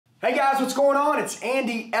Hey guys, what's going on? It's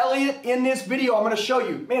Andy Elliott. In this video, I'm going to show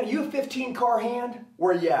you, man, are you a 15 car hand?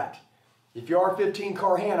 Where are you at? If you are a 15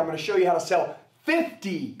 car hand, I'm going to show you how to sell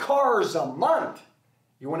 50 cars a month.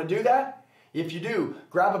 You want to do that? If you do,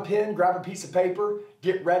 grab a pen, grab a piece of paper,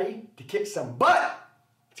 get ready to kick some butt.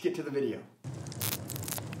 Let's get to the video.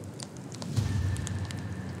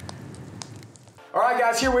 All right,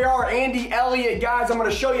 guys, here we are, Andy Elliott. Guys, I'm going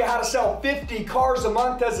to show you how to sell 50 cars a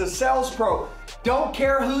month as a sales pro. Don't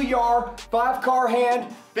care who you are, 5 car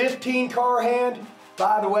hand, 15 car hand.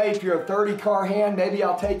 By the way, if you're a 30 car hand, maybe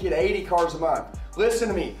I'll take you to 80 cars a month. Listen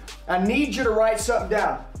to me. I need you to write something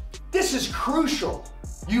down. This is crucial.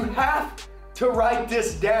 You have to write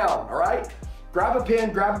this down, all right? Grab a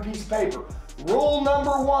pen, grab a piece of paper. Rule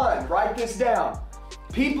number 1, write this down.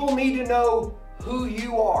 People need to know who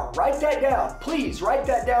you are. Write that down. Please write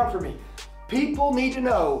that down for me. People need to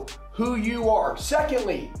know who you are.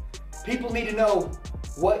 Secondly, people need to know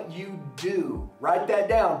what you do. Write that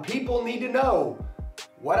down. People need to know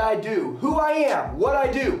what I do, who I am, what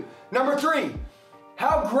I do. Number 3,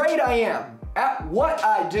 how great I am at what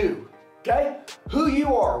I do. Okay? Who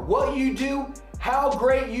you are, what you do, how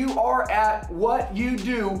great you are at what you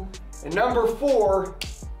do. And number 4,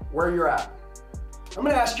 where you're at. I'm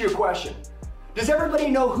going to ask you a question. Does everybody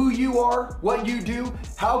know who you are, what you do,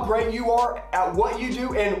 how great you are at what you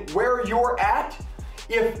do, and where you're at?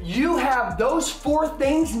 If you have those 4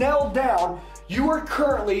 things nailed down, you are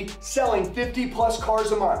currently selling 50 plus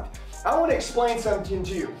cars a month. I want to explain something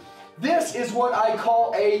to you. This is what I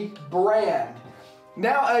call a brand.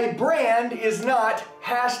 Now, a brand is not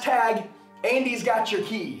hashtag Andy's got your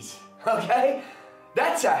keys, okay?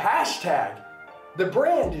 That's a hashtag. The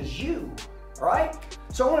brand is you, all right?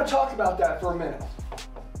 So I want to talk about that for a minute.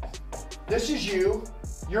 This is you,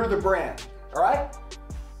 you're the brand, all right?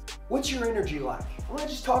 What's your energy like? I want to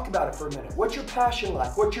just talk about it for a minute. What's your passion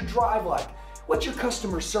like? What's your drive like? What's your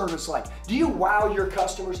customer service like? Do you wow your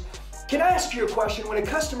customers? Can I ask you a question? When a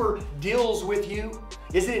customer deals with you,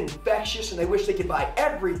 is it infectious and they wish they could buy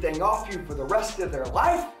everything off you for the rest of their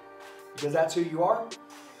life? Because that's who you are?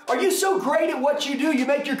 Are you so great at what you do, you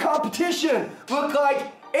make your competition look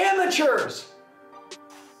like amateurs?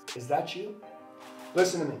 Is that you?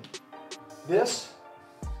 Listen to me. This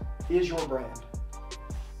is your brand.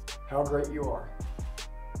 How great you are,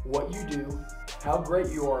 what you do, how great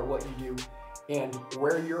you are at what you do, and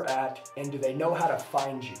where you're at, and do they know how to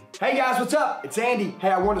find you? Hey guys, what's up? It's Andy.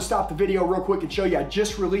 Hey, I want to stop the video real quick and show you I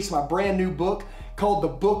just released my brand new book called The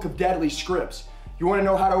Book of Deadly Scripts. You want to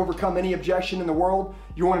know how to overcome any objection in the world?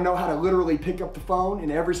 You want to know how to literally pick up the phone and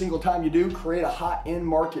every single time you do, create a hot end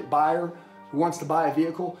market buyer who wants to buy a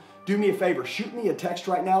vehicle? Do me a favor, shoot me a text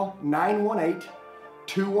right now,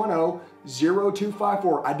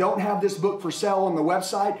 918-210-0254. I don't have this book for sale on the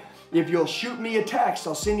website. If you'll shoot me a text,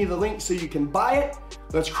 I'll send you the link so you can buy it.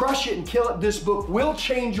 Let's crush it and kill it. This book will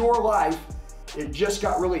change your life. It just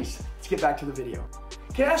got released. Let's get back to the video.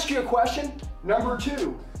 Can I ask you a question? Number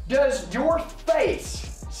 2, does your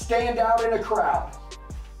face stand out in a crowd?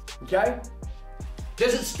 Okay?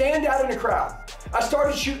 Does it stand out in a crowd? I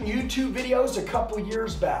started shooting YouTube videos a couple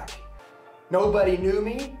years back. Nobody knew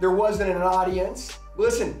me. There wasn't an audience.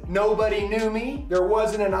 Listen, nobody knew me. There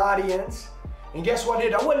wasn't an audience. And guess what I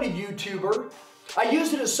did? I wasn't a YouTuber. I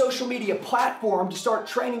used it as a social media platform to start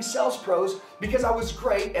training sales pros because I was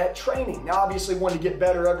great at training. Now, obviously, I wanted to get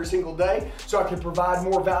better every single day so I could provide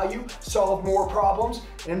more value, solve more problems,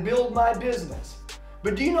 and build my business.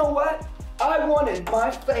 But do you know what? I wanted my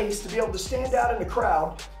face to be able to stand out in the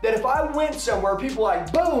crowd, that if I went somewhere, people were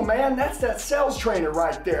like, boom, man, that's that sales trainer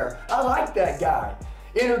right there. I like that guy.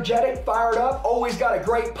 Energetic, fired up, always got a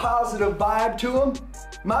great positive vibe to him.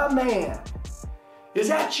 My man. Is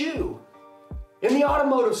that you? In the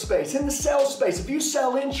automotive space, in the sales space, if you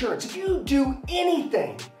sell insurance, if you do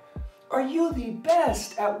anything, are you the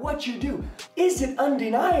best at what you do? Is it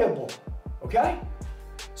undeniable? Okay?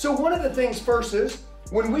 So one of the things first is,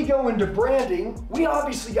 when we go into branding, we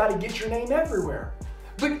obviously got to get your name everywhere.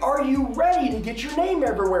 But are you ready to get your name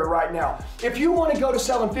everywhere right now? If you want to go to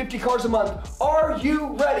selling 50 cars a month, are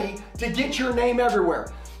you ready to get your name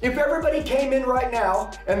everywhere? If everybody came in right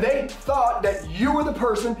now and they thought that you were the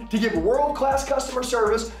person to give world-class customer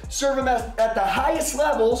service, serve them at the highest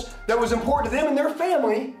levels that was important to them and their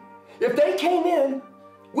family, if they came in,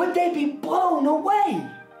 would they be blown away?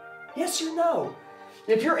 Yes or no?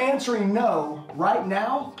 If you're answering no right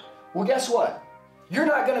now, well, guess what? You're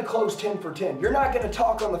not going to close 10 for 10. You're not going to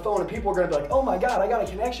talk on the phone and people are going to be like, oh my God, I got a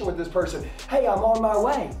connection with this person. Hey, I'm on my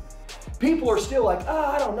way. People are still like,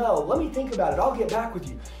 I don't know. Let me think about it. I'll get back with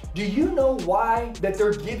you. Do you know why that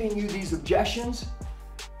they're giving you these objections?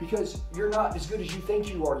 Because you're not as good as you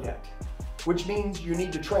think you are yet, which means you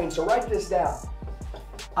need to train. So write this down.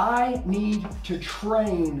 I need to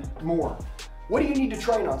train more. What do you need to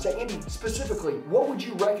train on? Say, Andy, specifically, what would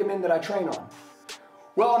you recommend that I train on?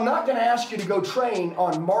 Well, I'm not gonna ask you to go train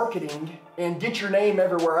on marketing and get your name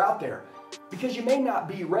everywhere out there because you may not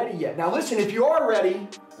be ready yet. Now listen, if you are ready,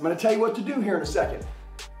 I'm gonna tell you what to do here in a second.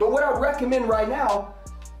 But what I recommend right now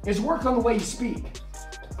is work on the way you speak,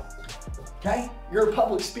 okay? You're a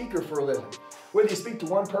public speaker for a living. Whether you speak to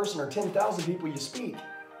one person or 10,000 people, you speak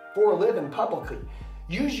for a living publicly.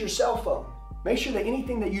 Use your cell phone. Make sure that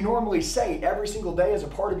anything that you normally say every single day as a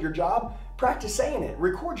part of your job, practice saying it.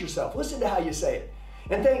 Record yourself. Listen to how you say it.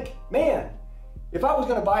 And think, man, if I was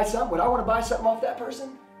going to buy something, would I want to buy something off that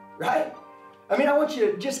person? Right? I mean, I want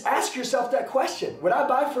you to just ask yourself that question. Would I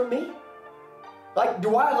buy from me? Like,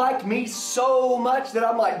 do I like me so much that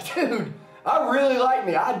I'm like, dude, I really like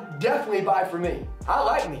me. I definitely buy from me. I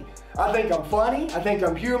like me. I think I'm funny. I think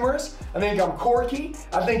I'm humorous. I think I'm quirky.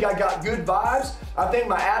 I think I got good vibes. I think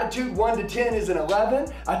my attitude 1 to 10 is an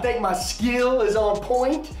 11. I think my skill is on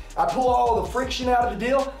point. I pull all the friction out of the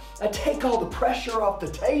deal. I take all the pressure off the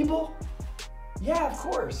table. Yeah, of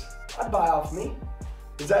course. I'd buy off me.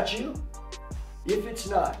 Is that you? If it's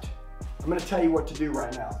not, I'm going to tell you what to do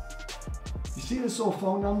right now. You see this little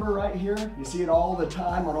phone number right here? You see it all the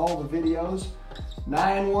time on all the videos?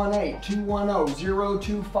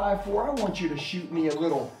 918-210-0254. I want you to shoot me a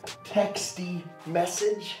little texty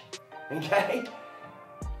message, okay?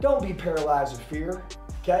 Don't be paralyzed with fear,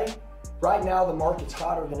 okay? Right now, the market's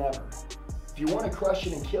hotter than ever. If you want to crush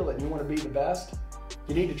it and kill it and you want to be the best,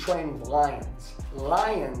 you need to train with lions.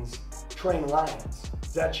 Lions train lions.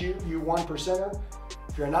 Is that you? You 1%er?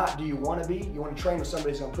 If you're not, do you want to be? You want to train with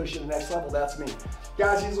somebody who's going to push you to the next level? That's me.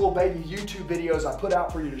 Guys, these little baby YouTube videos I put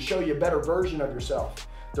out for you to show you a better version of yourself.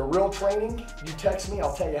 The real training, you text me,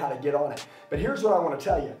 I'll tell you how to get on it. But here's what I want to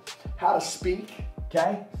tell you. How to speak,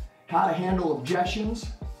 okay? How to handle objections.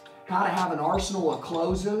 How to have an arsenal of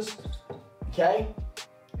closes, okay?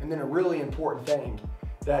 And then a really important thing,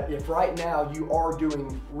 that if right now you are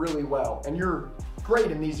doing really well and you're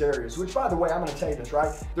great in these areas, which by the way, I'm going to tell you this,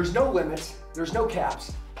 right? There's no limits, there's no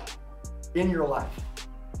caps in your life.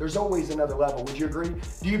 There's always another level. Would you agree?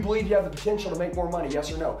 Do you believe you have the potential to make more money?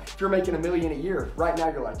 Yes or no? If you're making $1 million a year, right now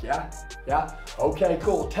you're like, yeah, okay,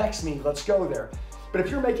 cool, text me, let's go there. But if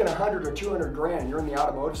you're making 100 or 200 grand, you're in the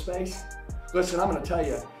automotive space, listen, I'm going to tell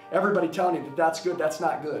you, everybody telling you that that's good, that's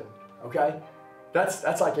not good, okay?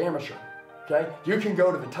 That's like amateur, okay? You can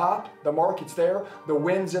go to the top, the market's there, the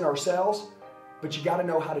wins in our sales, but you got to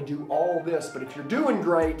know how to do all this. But if you're doing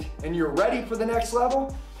great and you're ready for the next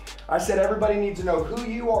level, I said everybody needs to know who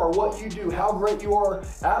you are, what you do, how great you are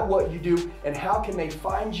at what you do, and how can they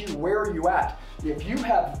find you, where are you at. If you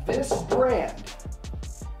have this brand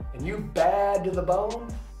and you bad to the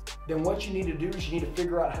bone, then what you need to do is you need to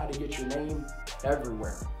figure out how to get your name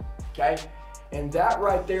everywhere, okay? And that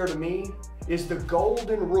right there to me is the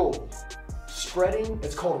golden rule. Spreading,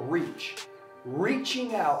 it's called reach.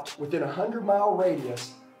 Reaching out within a 100-mile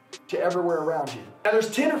radius to everywhere around you. Now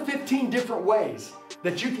there's 10 or 15 different ways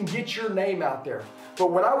that you can get your name out there.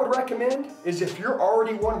 But what I would recommend is if you're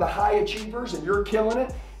already one of the high achievers and you're killing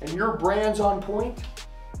it and your brand's on point,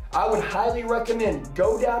 I would highly recommend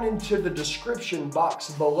go down into the description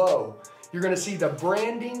box below. You're gonna see the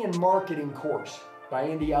branding and marketing course by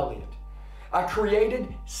Andy Elliott. I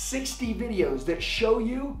created 60 videos that show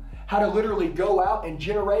you how to literally go out and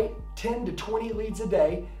generate 10 to 20 leads a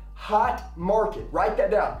day, hot market, write that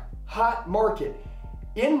down, hot market,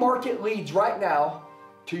 in-market leads right now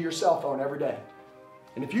to your cell phone every day.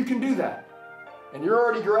 And if you can do that, and you're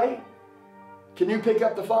already great, can you pick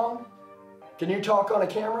up the phone? Can you talk on a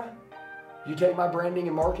camera? You take my branding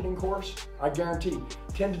and marketing course, I guarantee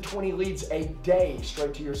 10 to 20 leads a day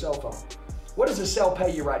straight to your cell phone. What does a sale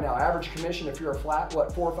pay you right now? Average commission if you're a flat,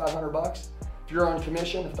 what, $400 or $500? If you're on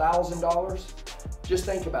commission, $1,000, just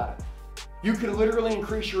think about it. You could literally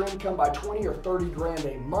increase your income by 20 or 30 grand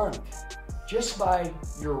a month just by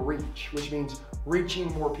your reach, which means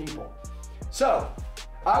reaching more people. So,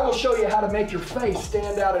 I will show you how to make your face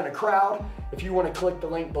stand out in a crowd if you want to click the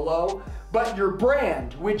link below. But your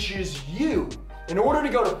brand, which is you, in order to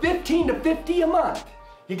go to 15 to 50 a month,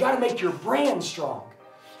 you got to make your brand strong.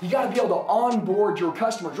 You got to be able to onboard your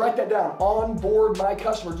customers. Write that down, onboard my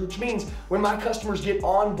customers, which means when my customers get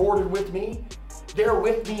onboarded with me, they're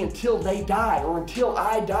with me until they die or until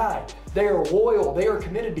I die. They are loyal, they are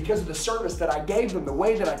committed because of the service that I gave them, the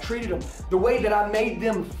way that I treated them, the way that I made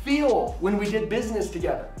them feel when we did business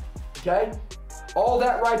together, okay? All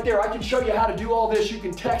that right there. I can show you how to do all this. You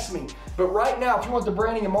can text me. But right now, if you want the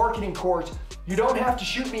branding and marketing course, You don't have to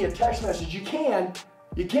shoot me a text message. You can,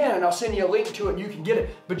 and I'll send you a link to it and you can get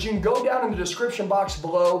it. But you can go down in the description box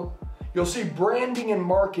below. You'll see branding and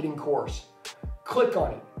marketing course. Click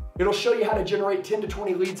on it. It'll show you how to generate 10 to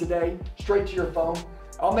 20 leads a day straight to your phone.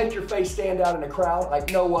 I'll make your face stand out in a crowd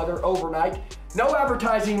like no other overnight. No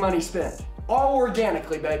advertising money spent. All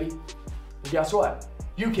organically, baby. And guess what?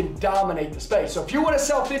 You can dominate the space. So if you want to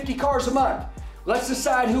sell 50 cars a month, let's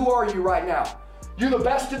decide who are you right now. You're the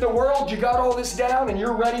best in the world, you got all this down and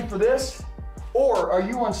you're ready for this? Or are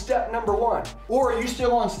you on step number one? Or are you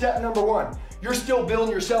still on step number one? You're still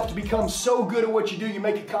building yourself to become so good at what you do, you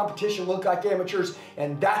make a competition look like amateurs,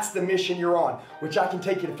 and that's the mission you're on, which I can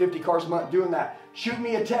take you to 50 cars a month doing that. Shoot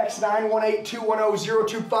me a text,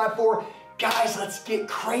 918-210-0254. Guys, let's get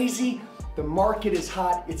crazy. The market is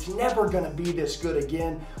hot. It's never gonna be this good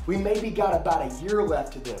again. We maybe got about a year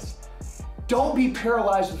left to this. Don't be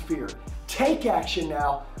paralyzed with fear. Take action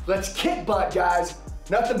now. Let's kick butt, guys.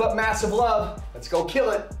 Nothing but massive love. Let's go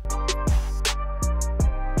kill it.